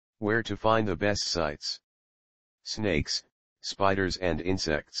Where to find the best sites. Snakes, spiders and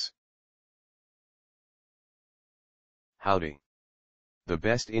insects. Howdy. The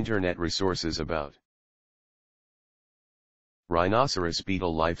best internet resources about Rhinoceros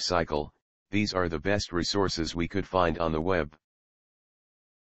beetle life cycle. These are the best resources we could find on the web.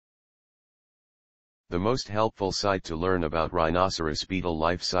 The most helpful site to learn about rhinoceros beetle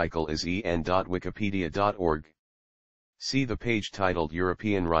life cycle is en.wikipedia.org. See the page titled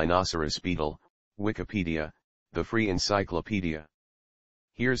European Rhinoceros Beetle, Wikipedia, the free encyclopedia.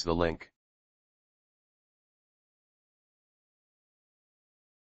 Here's the link.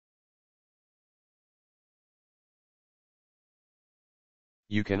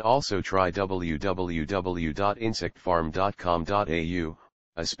 You can also try www.insectfarm.com.au,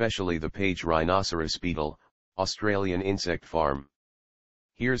 especially the page Rhinoceros Beetle, Australian Insect Farm.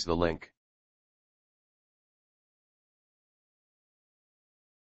 Here's the link.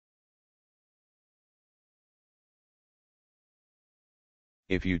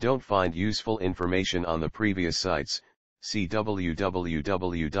 If you don't find useful information on the previous sites, see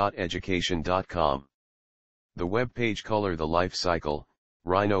www.education.com. The web page Color the Life Cycle,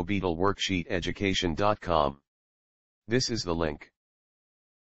 Rhino Beetle Worksheet Education.com. This is the link.